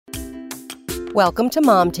Welcome to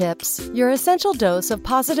Mom Tips, your essential dose of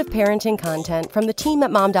positive parenting content from the team at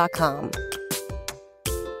mom.com.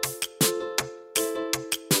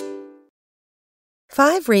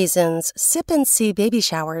 5 reasons sip and see baby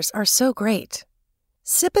showers are so great.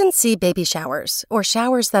 Sip and see baby showers, or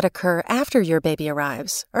showers that occur after your baby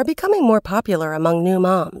arrives, are becoming more popular among new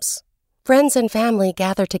moms. Friends and family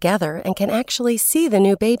gather together and can actually see the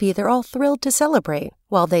new baby they're all thrilled to celebrate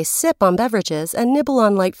while they sip on beverages and nibble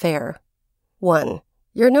on light fare. 1.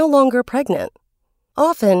 You're no longer pregnant.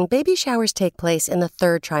 Often, baby showers take place in the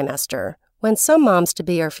 3rd trimester, when some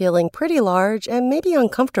moms-to-be are feeling pretty large and maybe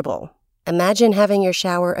uncomfortable. Imagine having your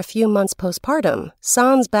shower a few months postpartum,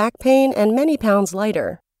 sans back pain, and many pounds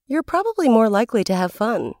lighter. You're probably more likely to have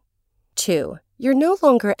fun. 2. You're no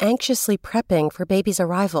longer anxiously prepping for baby's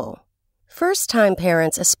arrival. First-time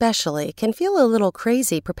parents especially can feel a little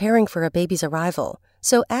crazy preparing for a baby's arrival,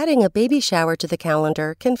 so adding a baby shower to the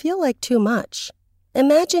calendar can feel like too much.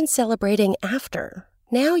 Imagine celebrating after.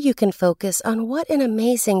 Now you can focus on what an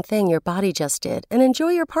amazing thing your body just did and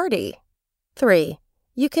enjoy your party. 3.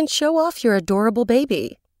 You can show off your adorable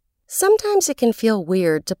baby. Sometimes it can feel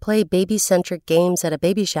weird to play baby-centric games at a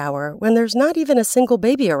baby shower when there's not even a single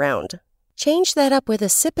baby around. Change that up with a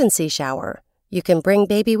sip-and-see shower. You can bring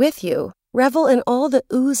baby with you, revel in all the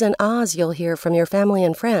oohs and ahs you'll hear from your family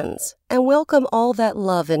and friends, and welcome all that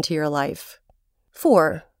love into your life.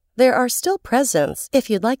 4. There are still presents if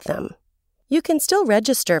you'd like them. You can still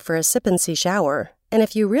register for a sip-and-see shower, and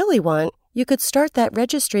if you really want, you could start that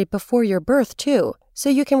registry before your birth too, so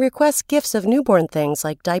you can request gifts of newborn things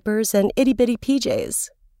like diapers and itty-bitty PJs.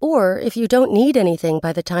 Or, if you don't need anything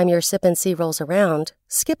by the time your sip-and-see rolls around,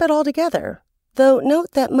 skip it altogether. Though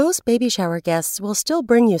note that most baby shower guests will still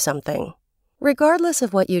bring you something. Regardless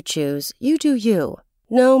of what you choose, you do you.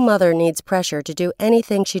 No mother needs pressure to do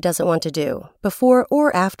anything she doesn't want to do, before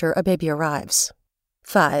or after a baby arrives.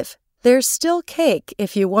 5. There's still cake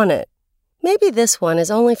if you want it. Maybe this one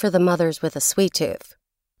is only for the mothers with a sweet tooth.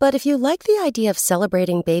 But if you like the idea of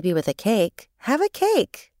celebrating baby with a cake, have a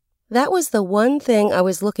cake. That was the one thing I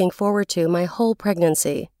was looking forward to my whole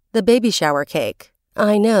pregnancy, the baby shower cake.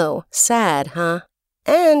 I know, sad, huh?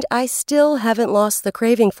 And I still haven't lost the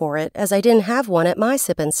craving for it as I didn't have one at my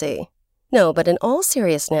sip-and-see. No, but in all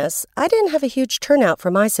seriousness, I didn't have a huge turnout for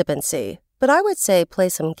my sip-and-see. But I would say play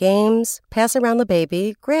some games, pass around the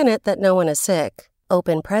baby, granted that no one is sick,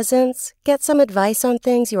 open presents, get some advice on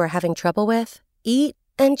things you are having trouble with, eat,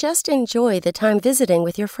 and just enjoy the time visiting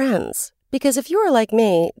with your friends. Because if you are like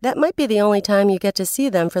me, that might be the only time you get to see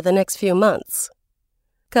them for the next few months.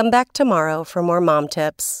 Come back tomorrow for more mom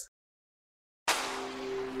tips.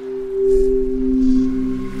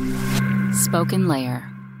 Spoken Layer.